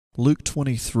Luke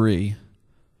 23,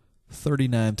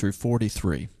 39 through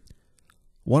 43.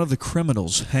 One of the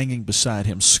criminals hanging beside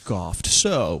him scoffed,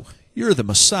 "So, you're the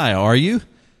Messiah, are you?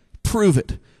 Prove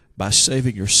it by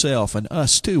saving yourself and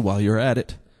us too while you're at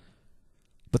it."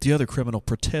 But the other criminal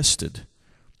protested,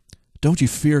 "Don't you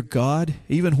fear God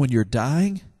even when you're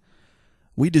dying?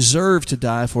 We deserve to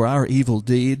die for our evil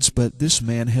deeds, but this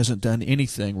man hasn't done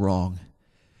anything wrong."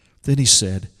 Then he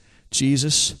said,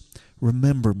 "Jesus,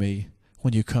 remember me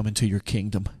when you come into your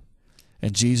kingdom."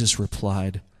 And Jesus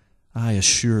replied, "I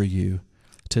assure you,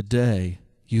 today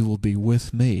you will be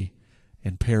with me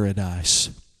in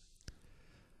paradise."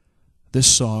 This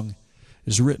song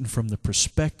is written from the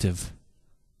perspective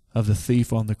of the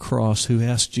thief on the cross who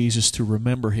asked Jesus to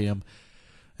remember him.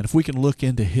 And if we can look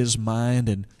into his mind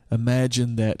and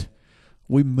imagine that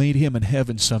we meet him in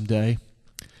heaven someday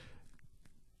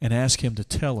and ask him to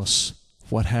tell us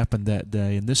what happened that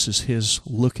day, and this is his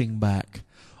looking back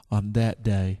on that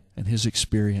day and his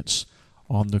experience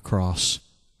on the cross,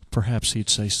 perhaps he'd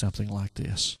say something like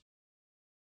this.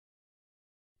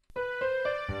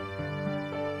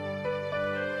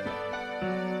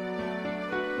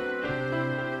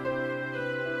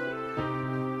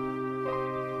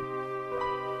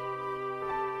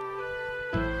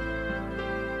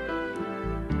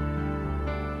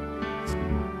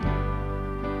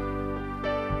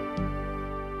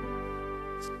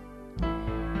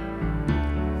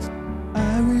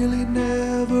 I really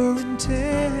never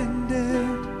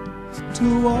intended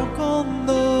to walk on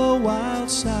the wild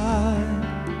side,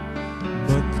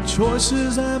 but the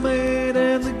choices I made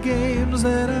and the games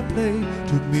that I played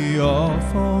took me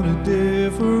off on a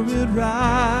different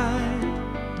ride.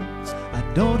 I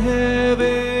don't have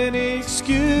any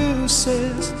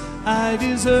excuses, I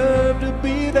deserve to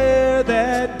be there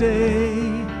that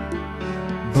day.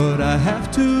 But I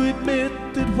have to admit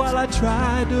that while I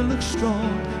tried to look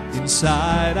strong,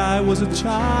 inside I was a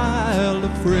child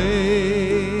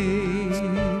afraid.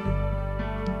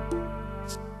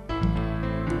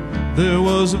 There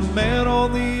was a man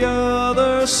on the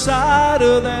other side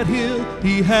of that hill.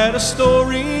 He had a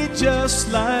story just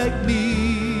like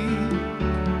me.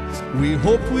 We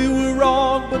hoped we were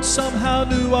wrong, but somehow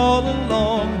knew all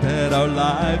along that our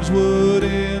lives would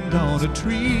end on a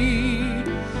tree.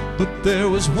 But there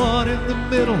was one in the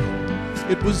middle,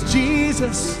 it was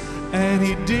Jesus, and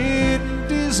he didn't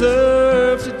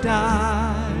deserve to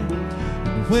die.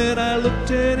 And when I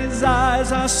looked in his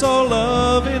eyes, I saw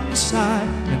love inside,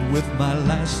 and with my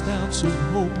last ounce of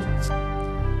hope,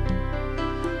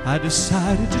 I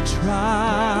decided to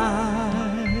try.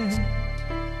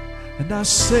 And I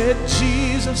said,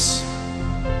 "Jesus,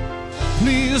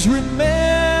 please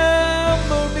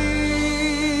remember me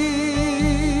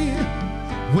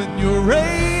when you're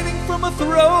reigning from a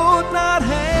throne, not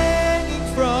hanging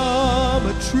from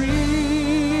a tree."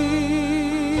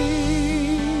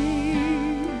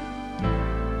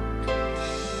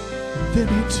 Then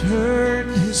he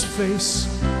turned his face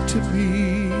to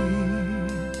me,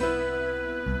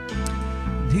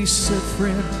 and he said,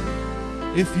 "Friend,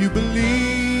 if you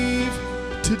believe,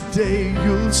 today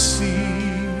you'll see."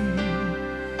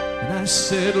 And I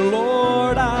said,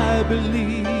 "Lord, I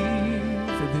believe."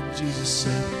 And then Jesus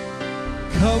said,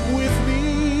 "Come with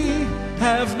me,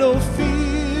 have no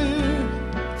fear.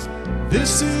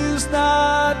 This is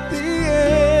not the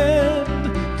end.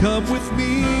 Come with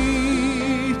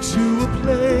me to a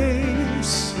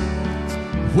place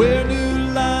where new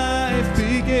life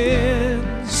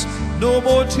begins. No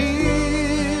more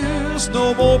tears,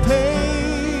 no more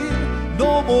pain,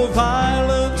 no more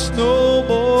violence, no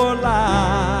more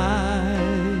lies.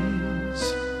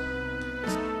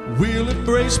 We'll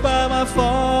embrace by my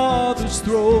Father's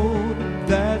throne,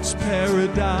 that's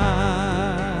paradise."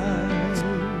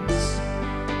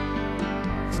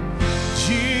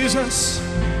 Jesus,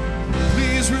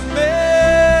 please remember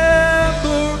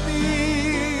me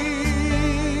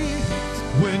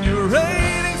when you're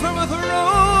reigning from a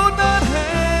throne, not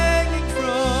hanging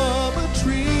from a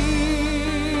tree.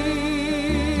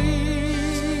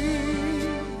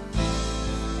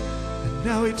 And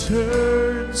now he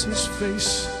turns his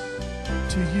face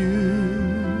to you.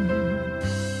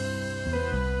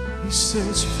 He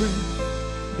says, "Friend,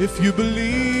 if you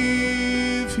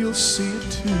believe, you'll see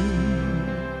it too."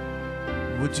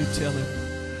 Would you tell him,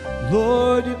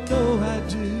 "Lord, you know I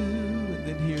do"? And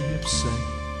then hear him say,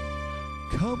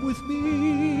 "Come with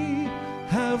me,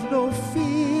 have no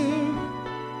fear.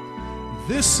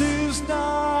 This is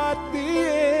not the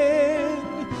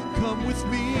end. Come with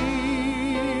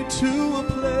me to a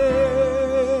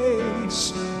place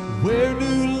where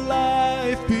new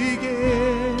life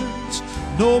begins.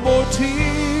 No more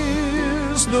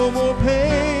tears, no more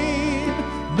pain,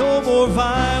 more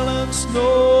violence,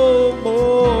 no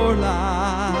more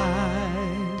lies.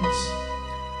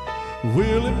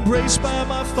 We'll embrace by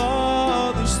my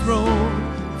Father's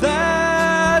throne.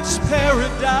 That's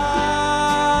paradise.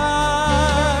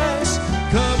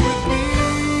 Come with me,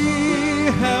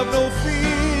 have no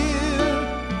fear.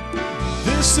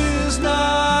 This is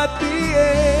not the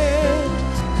end.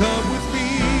 Come with me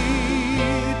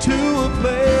to a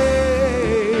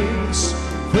place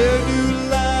where new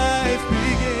life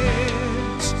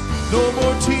begins. No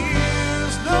more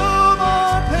tears, no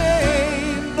more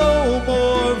pain, no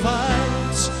more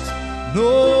violence,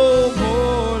 no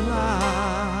more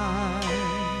lies.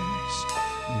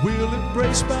 We'll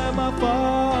embrace by my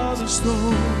Father's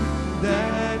throne.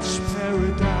 That's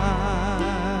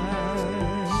paradise.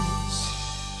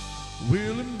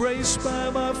 We'll embrace by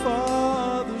my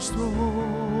Father's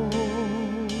throne.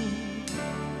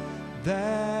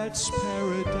 That's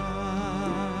paradise.